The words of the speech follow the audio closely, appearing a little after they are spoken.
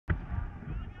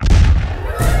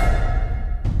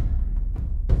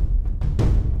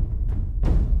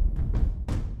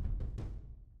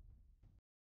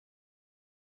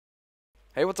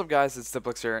Hey, what's up guys, it's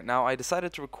Diplex here. Now I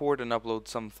decided to record and upload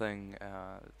something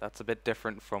that's a bit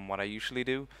different from what I usually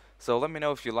do, so let me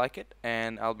know if you like it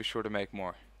and I'll be sure to make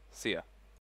more. See ya.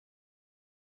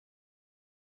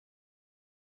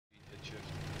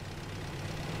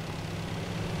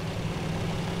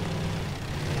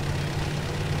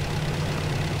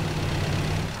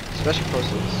 Special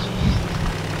forces.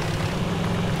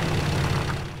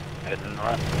 Heading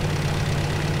right.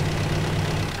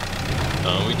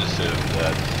 We deserve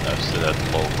that after that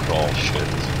low crawl shit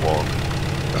walk.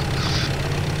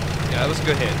 Yeah, that was a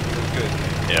good hit. It was good.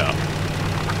 Yeah.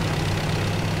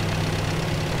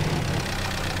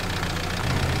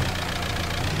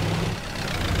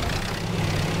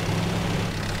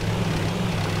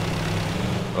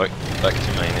 Right, back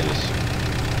to main it is.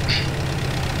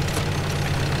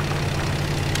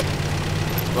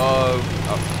 Whoa.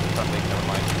 Oh, that thing, never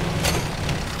mind.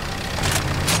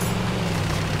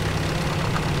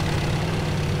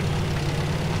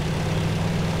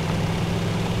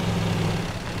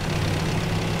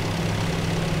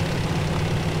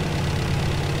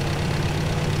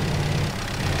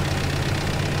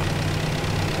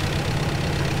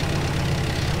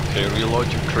 Okay, reload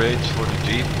your crates for the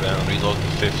Jeep and reload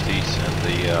the 50s and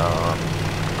the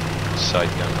side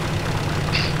gun.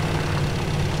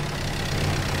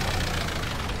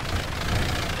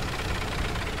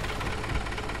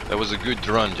 That was a good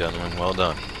run, gentlemen. Well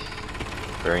done.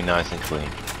 Very nice and clean.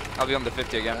 I'll be on the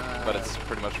 50 again, but it's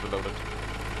pretty much reloaded.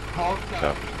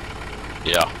 Okay.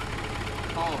 Yeah.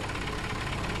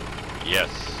 Yes.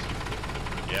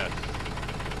 Yes.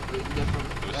 Who's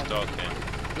talking?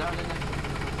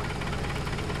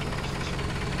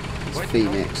 It's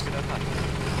Phoenix. Take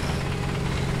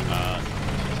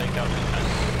out the tank.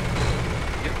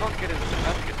 You can't get into the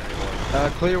basket anymore.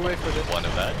 Clear way for this. One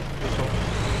of that.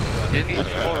 You need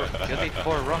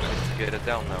four rockets to get it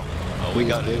down now. Oh, we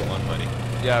got it in one, buddy.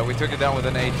 Yeah, we took it down with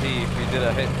an AT. We did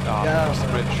a hit across the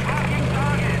bridge.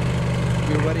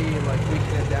 We're already like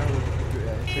weakening it down with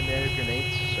incendiary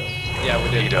grenades, so. Yeah, we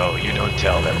did. You don't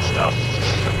tell them stuff.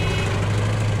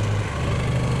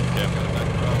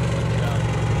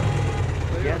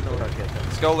 Yeah, no target.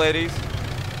 Let's go, ladies.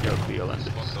 You're feeling.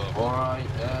 Alright,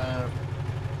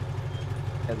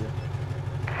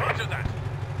 Roger that.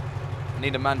 I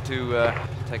need a man to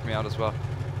take me out as well.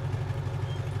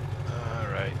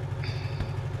 Alright.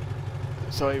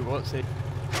 Sorry, what's it?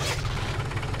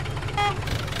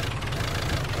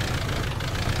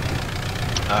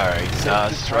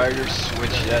 Alright, Strider,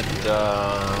 switch that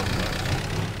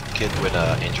kit with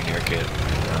engineer kit.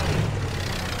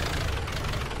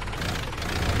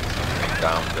 Something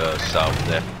down the south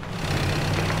there.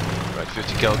 Right,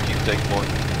 50 cal, keep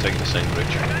taking the same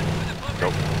bridge.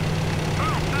 Go.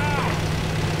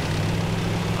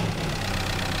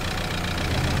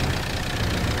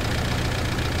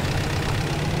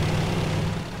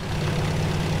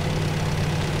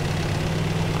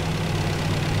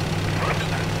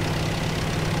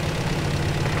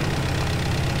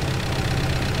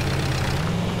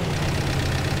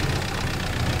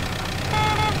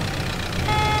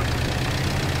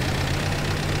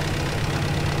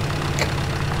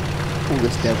 All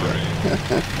this debris.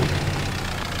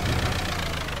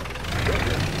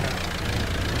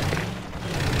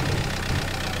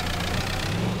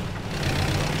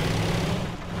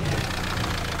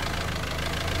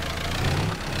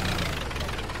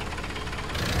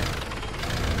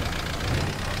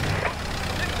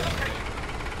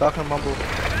 Dark and mumble.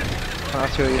 I'll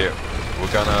show you. Here,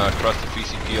 we're gonna cross the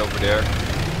VCP over there.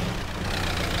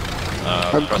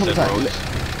 Cross that road.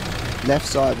 Left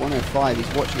side, 105, he's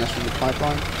watching us from the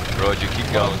pipeline. Roger, keep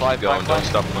going, don't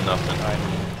stop for nothing.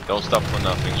 Don't stop for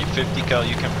nothing. You 50 cal,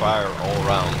 you can fire all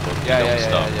around, but don't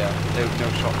stop. No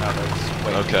shot now, that's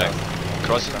way Okay,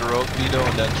 crossing the road, Vito,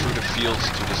 and then through the fields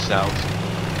to the south.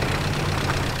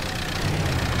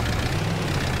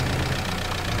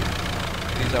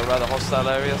 These are rather hostile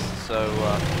areas, so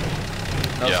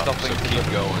no stopping. So keep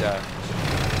going. Yeah.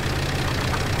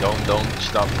 Don't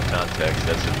stop for contact,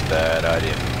 that's a bad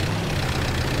idea.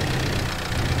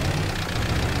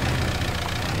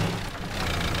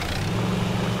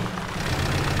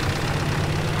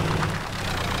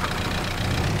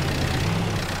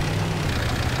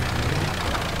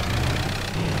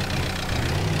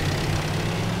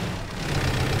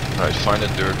 Alright, find a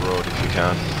dirt road if you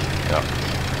can. Yeah.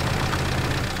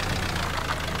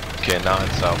 Okay, now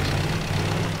it's out.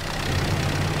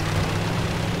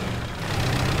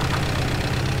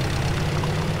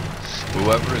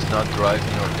 Whoever is not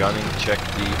driving or gunning, check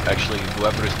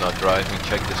whoever is not driving,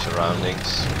 check the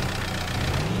surroundings.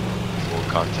 Full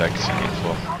contacts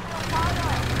info.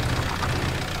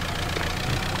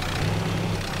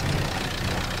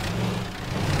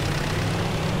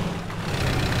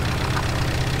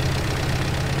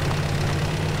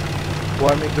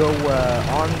 Want me to go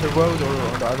on the road or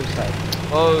on the other side?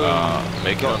 Oh,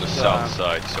 make it on the south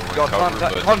side, so we're got covered,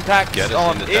 but contacts get us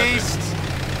on in the desert. east.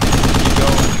 Keep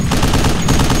going.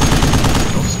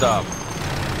 Don't stop.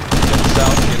 Get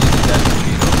south, get in the desert,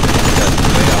 Vito. Get in the desert,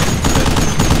 lay out in the desert.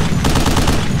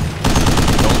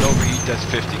 Don't overheat, that's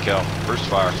 50 cal. First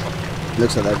fire.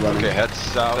 Looks like they're running. Okay, head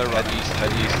south, head east.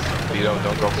 Vito,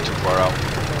 don't go too far out.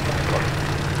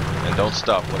 And don't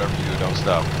stop, whatever you do, don't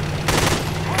stop.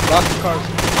 Lots of cars.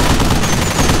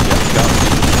 Yeah, got it.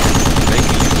 Make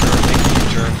a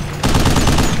U-turn.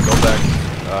 Go back,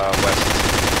 west.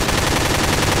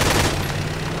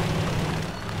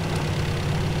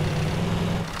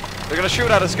 They're gonna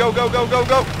shoot at us. Go, go, go, go,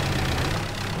 go.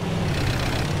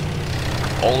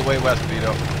 All the way west,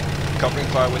 Vito. Covering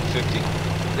fire with 50.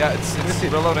 Yeah, it's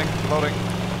reloading.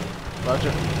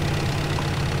 Roger.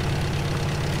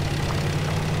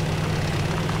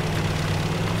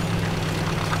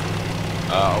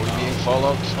 Are we being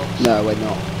followed? No, we're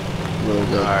not. We're all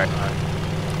good. Alright.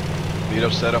 Vito,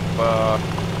 set up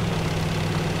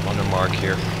on the mark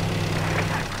here.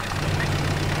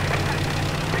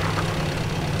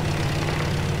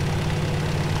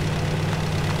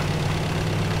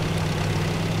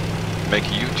 Make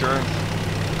a U-turn.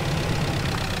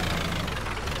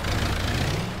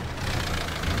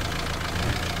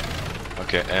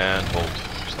 Okay, and hold.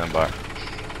 Stand by.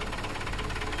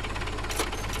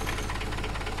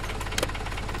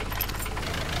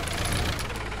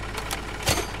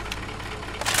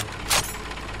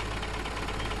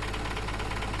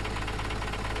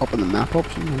 Up on the map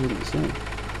option, I didn't see.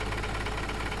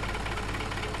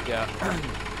 Yeah,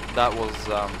 that was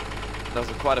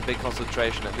quite a big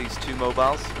concentration. At least 2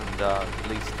 mobiles and at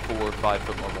least 4 or 5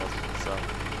 foot mobiles. So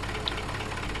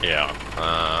Yeah.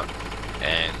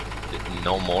 And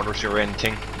no mortars or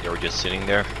anything. They were just sitting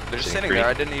there. they're just sitting there.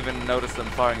 I didn't even notice them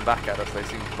firing back at us. They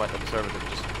seemed quite observative,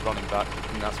 just running back.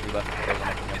 And as we left, they went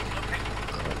up again.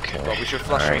 Okay. But we should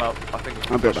flush them out. I think we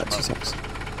can I'll be flush about 2 them out. seconds.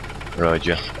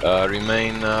 Roger.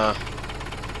 Remain,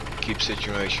 keep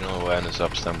situational awareness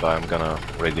up, stand by. I'm gonna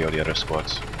radio the other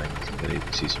squads. I can get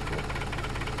APC support.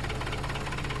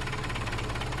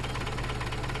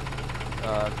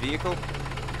 Vehicle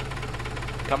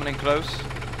coming in close.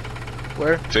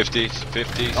 Where? 50s,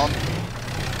 50s. On.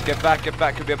 Get back. Could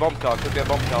be a bomb car. It's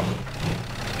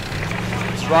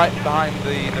right behind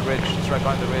the ridge. It's right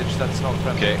behind the ridge. That's not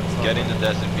friendly. Okay, That's not get in the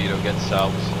desert, Vito. Get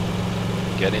south.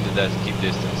 Get in the desert. Keep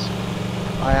distance.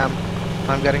 I am.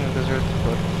 I'm getting the desert,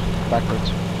 but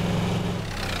backwards.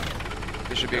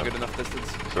 This should be a good enough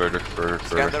distance. Further.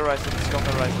 Scan the horizon.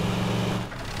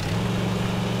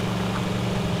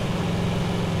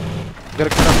 Gotta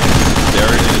cut up.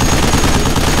 There it is.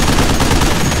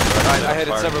 I hit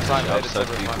it several times. Outside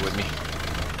people with me.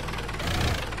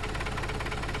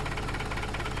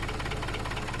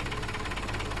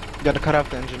 Gotta cut out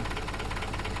the engine.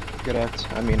 Get out.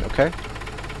 I mean, okay.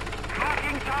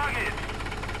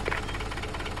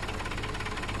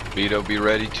 Vito, be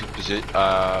ready to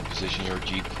position your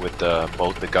jeep with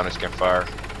both the gunners can fire.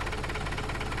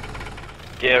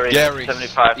 Gary,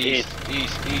 75 east.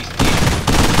 East.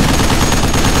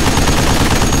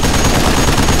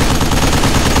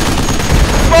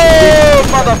 Oh,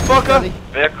 motherfucker!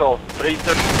 Vehicle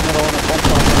 330.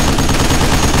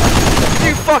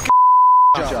 You fucking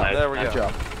Job. There we Good go.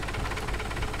 job.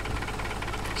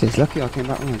 It's lucky I came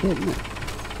back when I did, isn't it?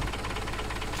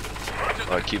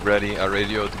 Alright, keep ready. I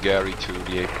radioed Gary to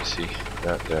the APC.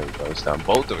 There we go. It's down.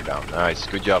 Both are down. Nice.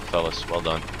 Good job, fellas. Well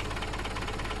done.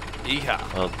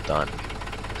 Yeehaw. Well done.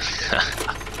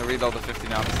 I reload the 50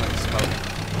 now. This thing's smoking.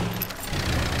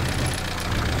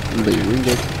 But you're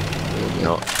wounded.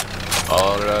 No.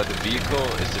 The vehicle,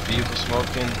 is the vehicle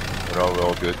smoking? We're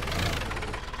all good.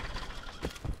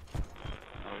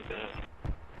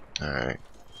 Alright.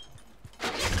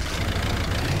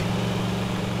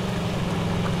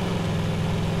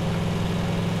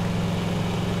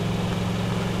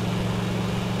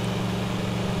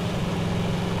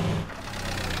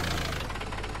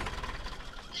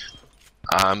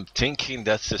 I'm thinking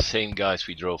that's the same guys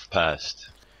we drove past.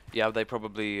 Yeah, they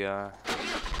probably, yeah,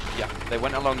 they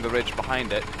went along the ridge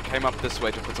behind it, came up this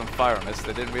way to put some fire on us.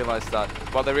 They didn't realize that,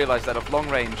 well, they realized that at long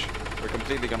range, we're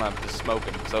completely gonna just smoke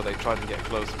them, so they tried to get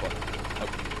close, but nope.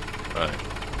 Right.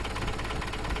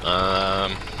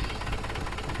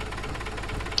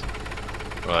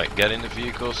 Right, get in the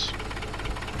vehicles.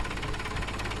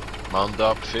 Mount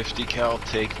up 50 cal,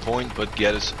 take point, but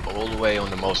get us all the way on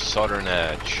the most southern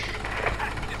edge.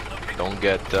 Don't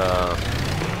get too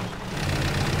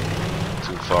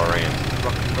far in.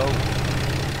 Rock and roll.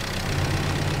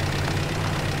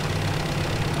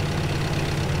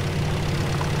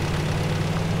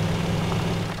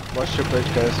 Watch your bridge,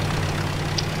 guys.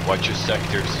 Watch your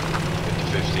sectors.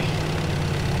 50-50.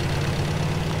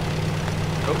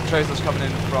 Oh, Tracer's coming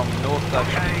in from north, that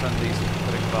should be friendlies,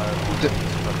 putting fire.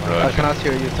 Right. I cannot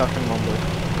hear you talking, Mumble.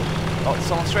 Oh,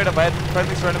 someone straight up ahead,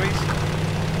 friendlies for enemies?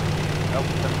 Nope,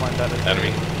 never mind that. Is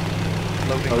Enemy.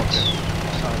 Loading Oh, up. it's-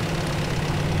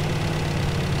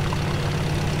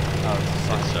 Oh, it's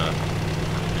a sign.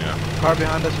 It's, yeah. Car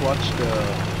behind us, watch the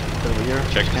rear.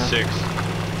 Check the Can- 6.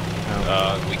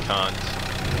 No. We can't.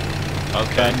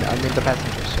 Okay. I mean the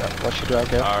passengers, yeah. Watch your drive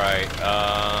there. Alright,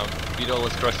 Vito,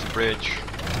 let's cross the bridge.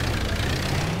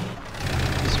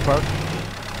 This park.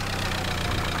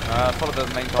 Follow the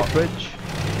main Top top. bridge.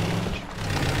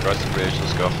 Cross the bridge,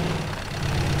 let's go.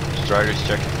 Strider's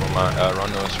checking for my,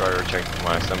 Rondo and Strider checking for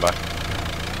my standby.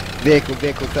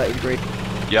 Vehicle 30 degree.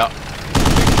 Yeah.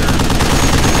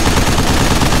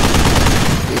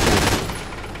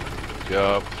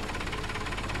 Yup.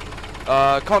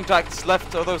 Contacts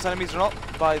left, are those enemies or not?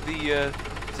 By the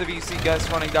CVC guys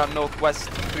running down northwest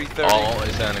 330. All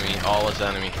is enemy, all is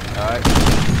enemy. Alright.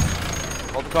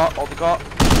 Hold the car, hold the car.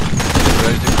 Get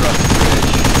ready to cross the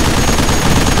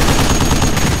bridge.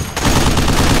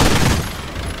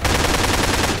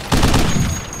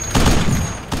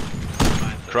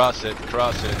 Cross it,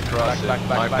 cross it, cross it. Back,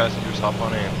 My back. passengers hop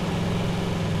on in.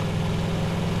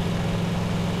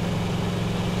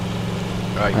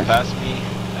 Alright, you pass me,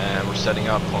 and we're setting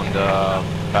up on the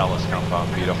palace compound,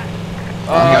 Vito.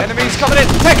 Enemies coming in!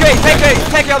 Take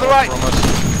it! Take it on the right! From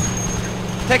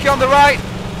us, Take it on the right!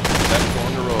 set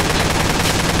on the road.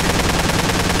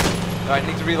 Alright,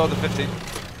 need to reload the 50.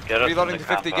 Get us Reloading in the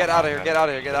the 50, compound. get out of here, get out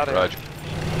of here, get out of here. Roger.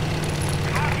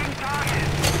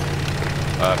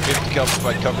 50 cover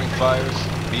by covering fires.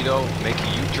 Vito, make a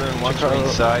U-turn once we're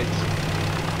inside.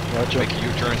 Roger. Make a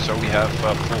U-turn so we have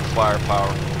full firepower.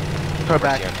 Car towards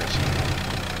back. the entrance.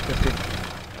 50.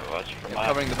 Watch for Yeah, mine.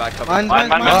 covering the back, Mine, covering.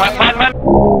 Mine.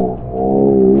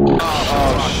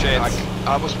 Oh shit.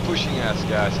 I was pushing us,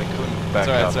 guys. I couldn't back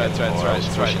It's up. alright, anymore. I was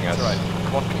pushing us.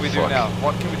 What can we do Fuck. now?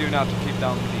 What can we do now to keep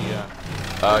down the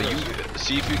You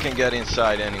see if you can get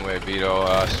inside anyway,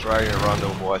 Vito. Strider and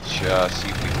Rondo watch. See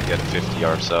if we can get a 50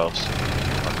 ourselves.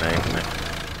 Okay.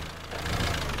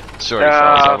 Sorry,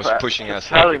 fellas. I was pushing us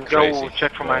Tell like him, crazy. go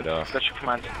check for mine. but, Go check for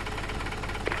mine.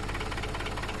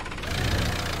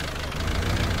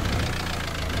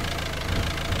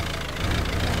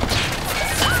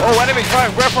 Oh, enemy fire!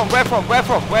 Where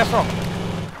from?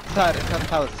 Inside the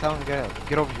palace. Tell him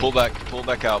get over here. pull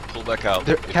back out.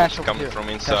 They're If cash it's over coming here. from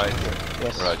Cash inside. over here.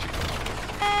 Yes. Roger.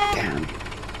 Damn.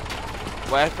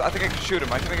 Well, I think I can shoot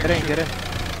him. I think I Get can in, shoot get in.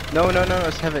 No,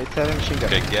 it's heavy machine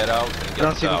gun. Okay, get out and I get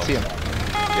don't south. even see him.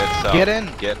 Get south. Get in.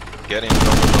 Get in.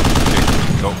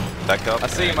 Go. Back up. I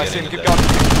see him, and I get see him. into Keep that.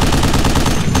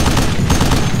 going.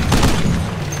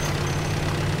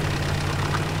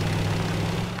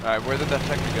 Alright, where did that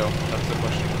technic go? That's the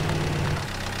question.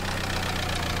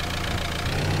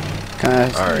 Can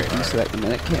I Alright. select the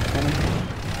medic kit for me?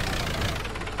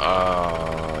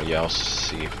 Yeah, I'll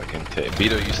see if I can take.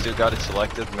 Vito, you still got it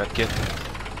selected, medkit?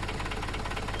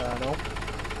 No.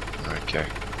 Okay.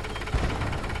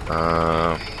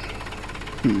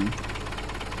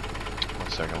 One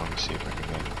second, let me see if I can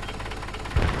get it.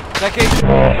 Technique!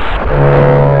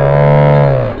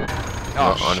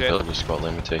 Oh shit. Unavailable squad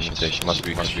limitations. Must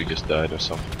be just died or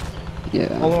something.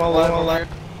 Yeah. Hold on.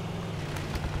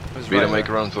 Vito, make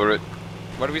a run for it.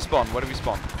 Where do we spawn?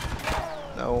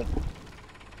 No.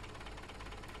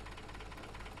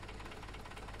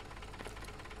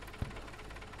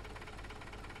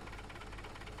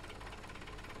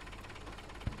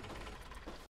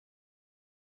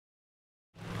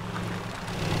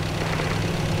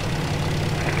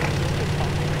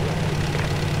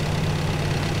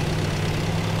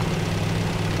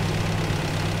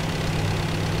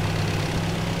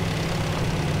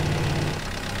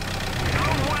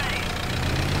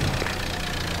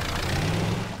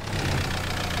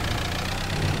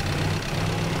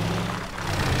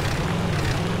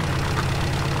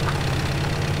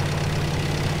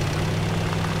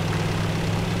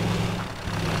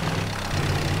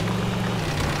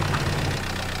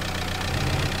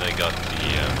 They got the.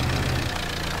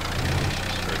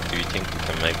 Do you think we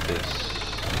can make this?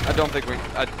 I don't think we.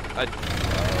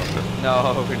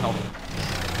 No, we're not.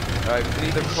 Alright, we can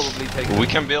either probably take. We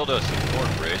can build a support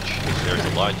bridge because there's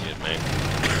a lot yet, man.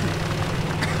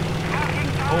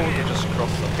 Oh, we can just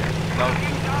cross them. No,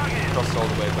 cross all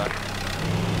the way back.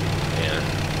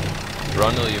 Yeah.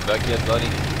 Ronald, you back yet, buddy?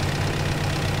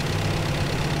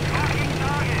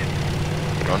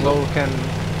 Ronald? Well,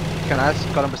 can ask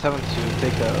Column 7 to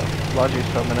take a logic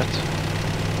for a minute.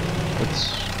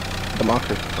 It's The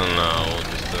marker. No,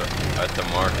 just at the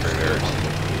marker there.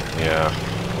 Yeah,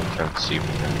 we can see if we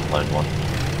can land one.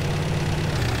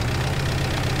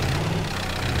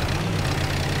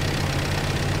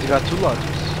 You got 2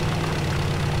 lodges.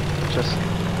 Just.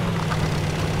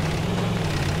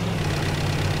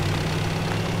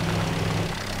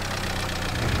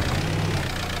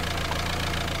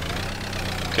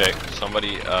 Okay,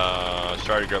 somebody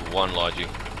try to grab 1 logi.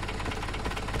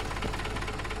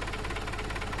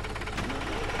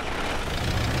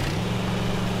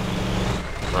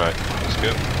 Right, let's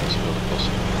go. Let's go to close.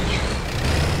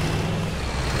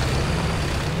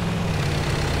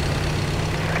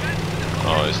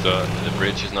 Oh, is the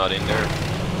bridge is not in there?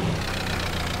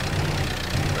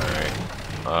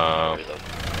 Alright.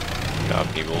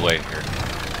 Copy, we'll wait here.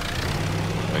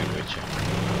 Wait with you.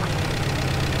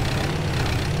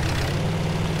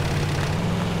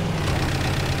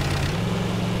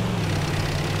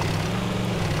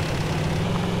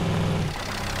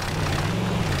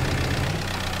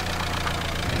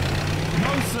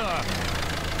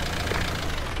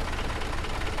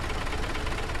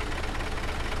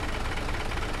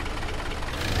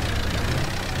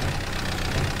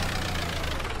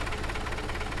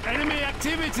 Enemy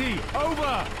activity!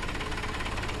 Over!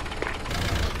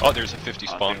 Oh, there's a 50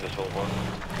 spawn. This whole one.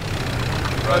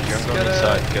 Roger, I'm going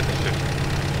inside. Get the 50.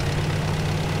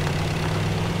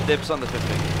 Dibs on the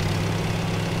 50.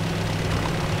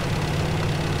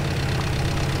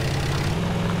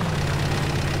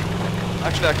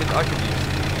 Actually, I could use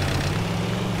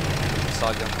the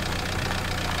side gun.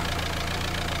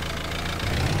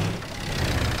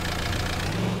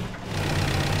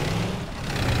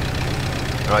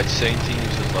 Right, same team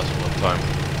uses last one time.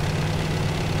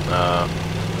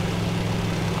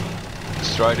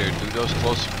 Strider, do those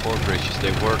close support bridges,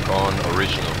 they work on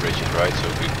original bridges, right? So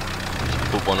if we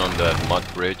put one on that mud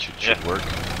bridge, it should work.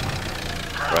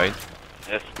 Right?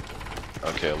 Yes.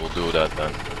 Okay, we'll do that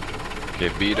then. Okay,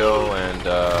 Vito and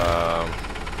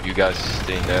you guys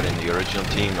stay in there in the original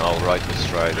team, I'll ride with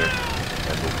Strider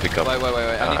and we'll pick up. Wait,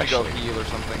 I need to go actually. heal or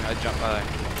something. I jump by.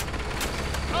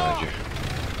 Roger.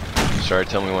 Sorry,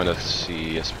 tell me when the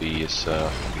CSB is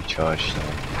recharged.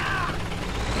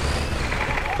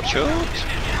 Shoot!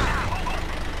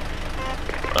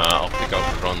 I'll pick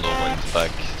up Rondo when it's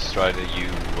back. Strider, you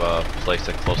place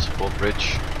that close support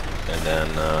bridge, and then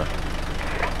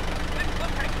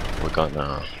we're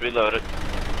gonna Reload it.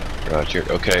 Roger.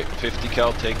 Okay, 50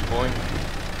 cal take point.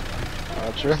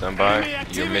 Roger. Stand by.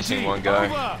 You're missing one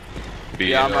guy.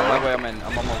 Yeah, I'm on my way. I'm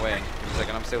on my way. Give me a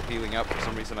second. I'm still healing up. For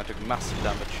some reason, I took massive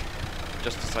damage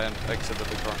just as I exited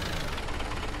the car.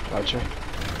 Roger.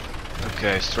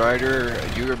 Okay, Strider,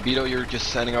 you're just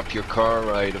setting up your car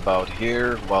right about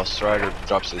here while Strider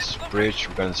drops this bridge.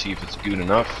 We're gonna see if it's good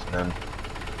enough, and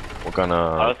we're I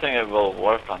gonna. don't think it will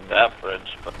work on that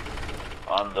bridge, but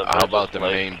on the. How about the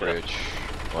bridges main bridge,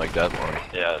 like that one?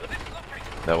 Yeah.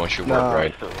 That one should No. work,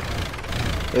 right?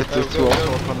 It will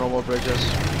also work on normal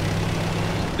bridges.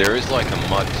 There is like a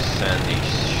mud, sandy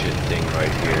shit thing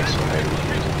right here, so maybe we can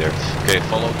use it there. Okay,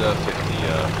 follow the 50.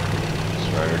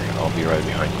 Strider, I'll be right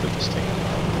behind you with this thing.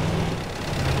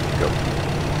 Go.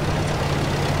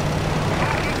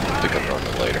 Pick up on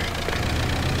it later.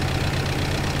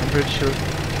 I'm pretty sure.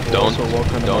 We'll Don't also work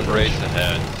on don't normal race bridge.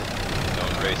 ahead.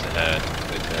 Don't race ahead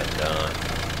with that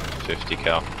 50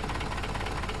 cal.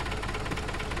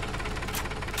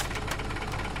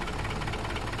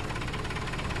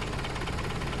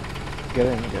 Get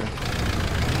in, get in.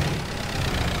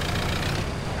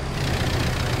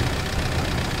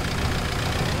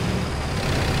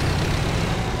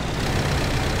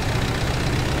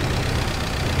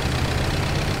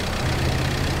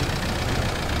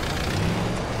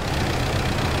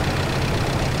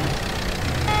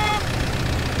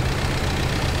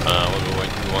 What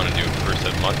do we want to do first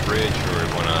at Mud Bridge, or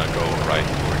we want to go right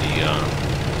for the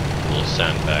little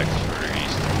sandbags further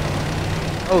east?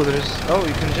 Oh,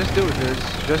 you can just do it.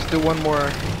 Just do one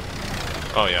more.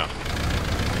 Oh yeah.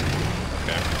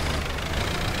 Okay.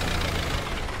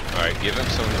 Alright, give him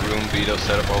some room, Vito,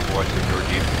 set up overwatch with your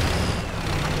Jeep.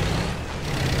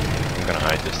 I'm gonna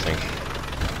hide this thing.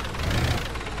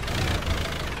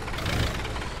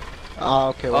 Ah,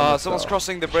 okay. Well, Someone's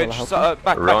crossing the bridge. help So,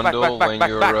 back, Rondo, when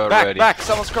you're ready. back.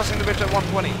 Someone's crossing the bridge at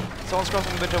 120. Someone's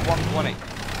crossing the bridge at 120.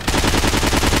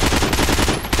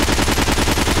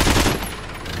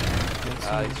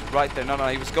 He's right there. No,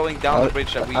 he was going down the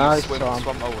bridge that we swim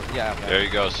over. Yeah. There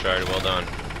you go, Strider, well done.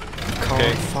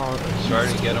 Okay,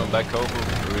 Strider, get on back over.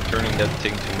 We're returning that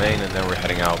thing to main, and then we're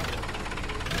heading out.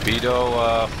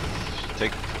 Vito,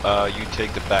 you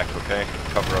take the back, okay?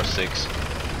 Cover our 6.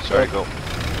 Strider, go.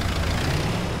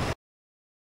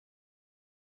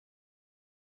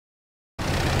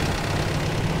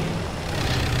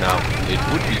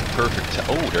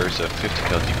 Oh, there's a 50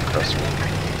 cal deep crossing.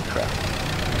 Crap.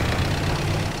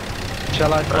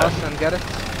 Shall I cross and get it?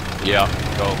 Yeah,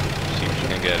 go. See if you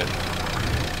can get it.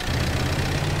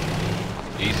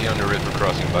 Easy on the river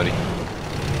crossing, buddy.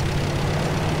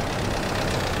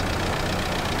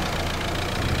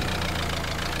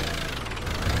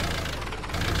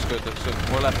 Looks good, looks good.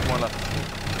 More left, more left.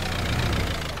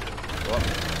 Go up.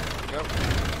 Go.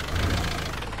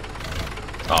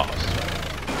 Oh, sorry.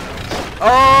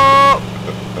 Oh!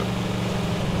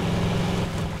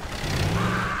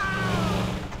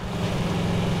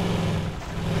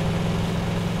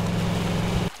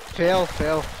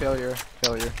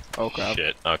 Failure. Oh crap.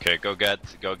 Shit. Okay, go get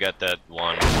that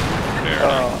one. There.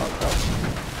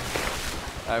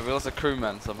 Oh We lost a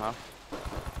crewman somehow.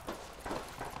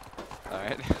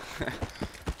 Alright.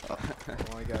 oh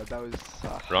my god, that was.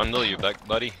 Rundle, you back,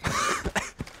 buddy?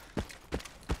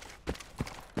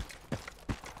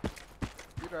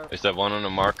 Is that one on the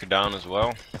marker down as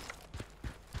well?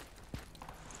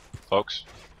 Folks,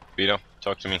 Vito,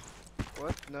 talk to me.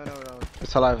 What? No.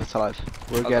 It's alive.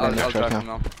 We're getting it right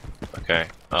now. Okay,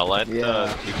 I'll let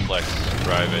Diplex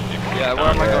drive it. If you Yeah, where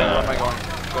am I going? Where am I going?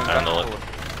 Going back handle or it.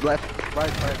 forward? Left,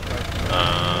 right.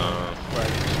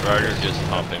 Strider, just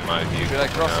hop in my view. Should I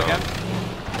cross now. again?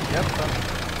 Yep.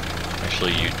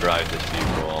 Actually, you drive this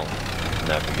vehicle, I'll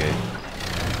navigate.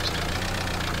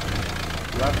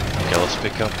 Left. Okay, let's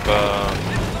pick up,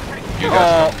 you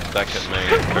guys come back at my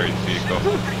carried vehicle.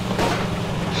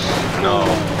 No.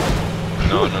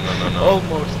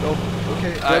 Almost.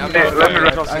 Okay. I'm let me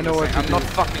not crossing I know this what thing. to I'm do. not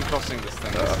fucking crossing this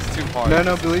thing. This is too hard.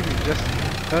 No, believe me. Just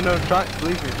try.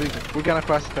 Believe me. We're gonna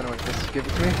cross it anyway. Just give it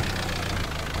to me.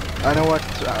 I know what.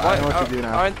 I know what to do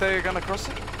now. Aren't they gonna cross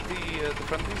it? The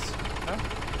friendlies?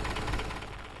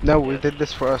 No, we did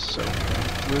this for us, so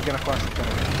we're gonna cross it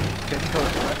anyway. Get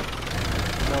close, right?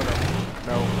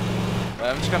 No.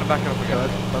 I'm just gonna back it up again.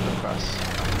 Let them cross.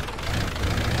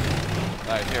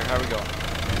 Alright, here, how we go?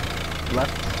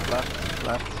 Left.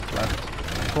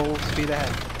 Full speed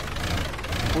ahead.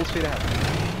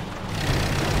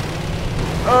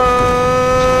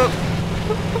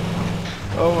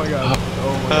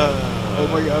 Oh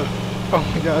my god.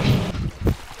 Oh my god.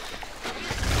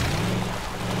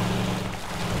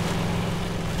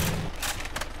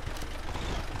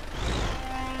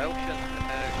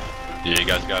 Yeah, you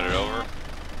guys got it over?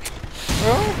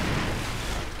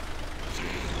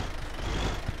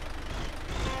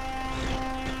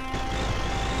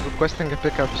 Requesting a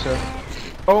pickup, sir.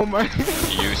 Oh my.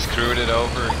 You screwed it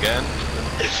over again?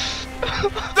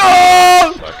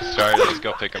 No! Fuck, sorry, let's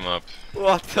go pick him up.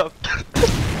 What the?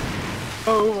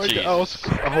 Oh my god. All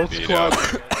Vito.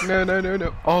 squad.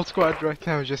 No. All squad right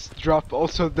now just drop.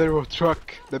 Also, there was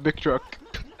truck. The big truck.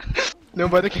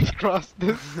 Nobody can cross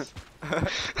this.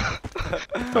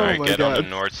 Alright, my get god. on the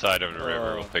north side of the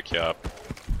river, we'll pick you up.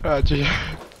 Gee.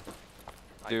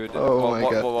 Dude, Oh my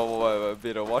god. whoa,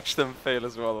 Vito, watch them fail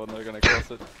as well when they're gonna cross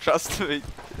it. Trust me.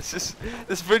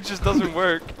 This bridge just doesn't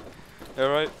work.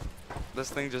 Alright? This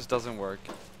thing just doesn't work.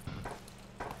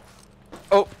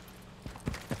 Oh!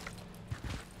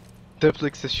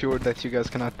 Diplex is sure that you guys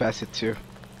cannot pass it too.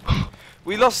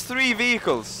 We lost 3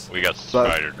 vehicles! We got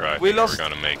Spider Drive, we we're lost-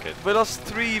 gonna make it. We lost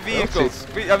 3 vehicles!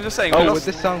 I'm just saying, we Oh, lost... with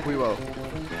this song we will.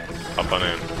 Hop on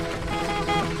in.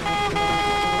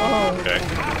 Oh. Okay.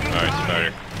 Alright,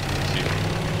 Spider. See,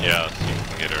 yeah, let's see if we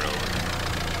can get it over.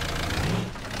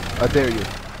 I dare you.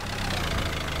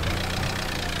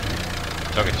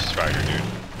 Talking to Strider, dude.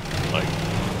 Like,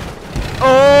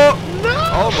 Oh! No!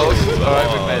 Almost. Oh,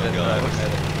 Alright, we made it. God. Alright, we made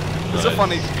it. It's so Nice.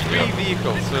 funny, 3 Yeah.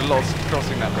 vehicles were lost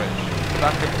crossing that bridge.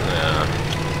 Back and yeah.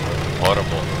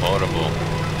 Horrible.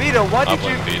 Vito, why did Up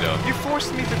on Vito. you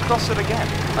forced me to cross it again?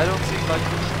 I don't see like...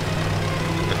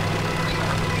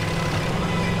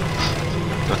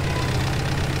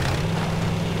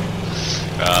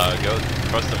 Go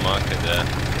across the market there.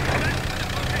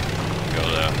 Go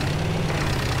there.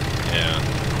 Yeah.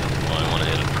 Well, I want to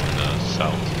hit it from the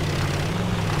south.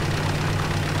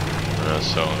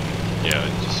 So, yeah,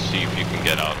 just see if you can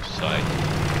get out of sight.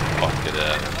 Pocket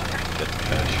get the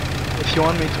cash. If you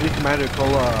want me to recommend,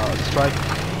 call a strike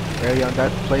area on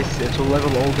that place. It will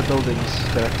level all the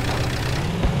buildings there.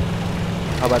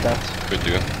 How about that? Could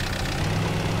do.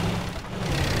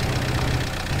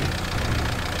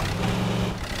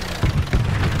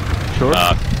 Sure.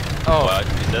 Oh. What?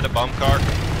 Is that a bomb car?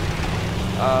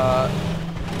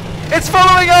 It's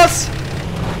following us!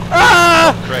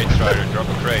 Ah! Crate, Strider, drop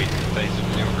a crate. Basic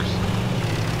maneuvers.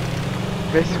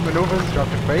 Basic maneuvers, drop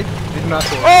the crate. Did not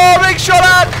work. Oh, big shot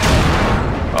at!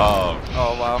 Oh.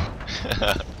 Oh wow.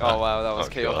 Oh wow, that was Oh,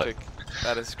 chaotic.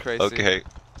 That is crazy. Okay.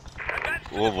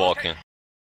 We're walking.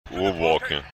 We're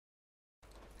walking.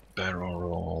 Barrel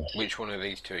roll. Which one of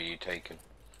these two are you taking?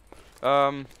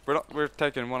 We're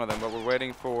taking one of them, but we're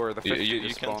waiting for the 50 You to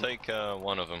can spawn. take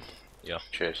one of them. Yeah.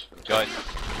 Cheers. Guys,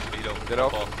 Vito, Get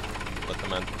drop off. Let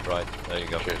them in. Right, there you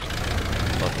go. Cheers.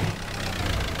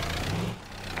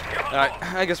 Alright,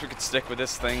 I guess we could stick with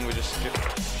this thing. We just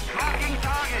Marking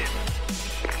target.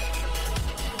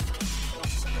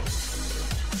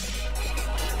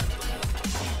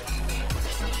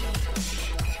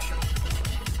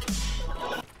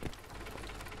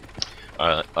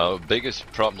 Our biggest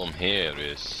problem here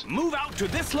is Move out to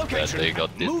this that location. they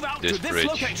got Move out this to this bridge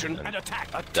location and and attack.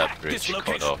 that Attack bridge this cut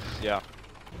location. off. yeah.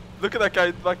 Look at that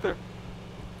guy back there.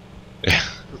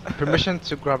 Permission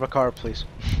to grab a car, please.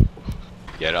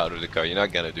 Get out of the car. You're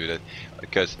not gonna do that,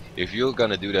 because if you're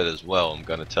gonna do that as well, I'm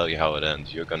gonna tell you how it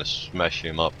ends. You're gonna smash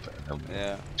him up and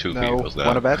Yeah. two No, vehicles down.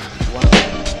 wanna bet? Wanna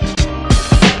bet?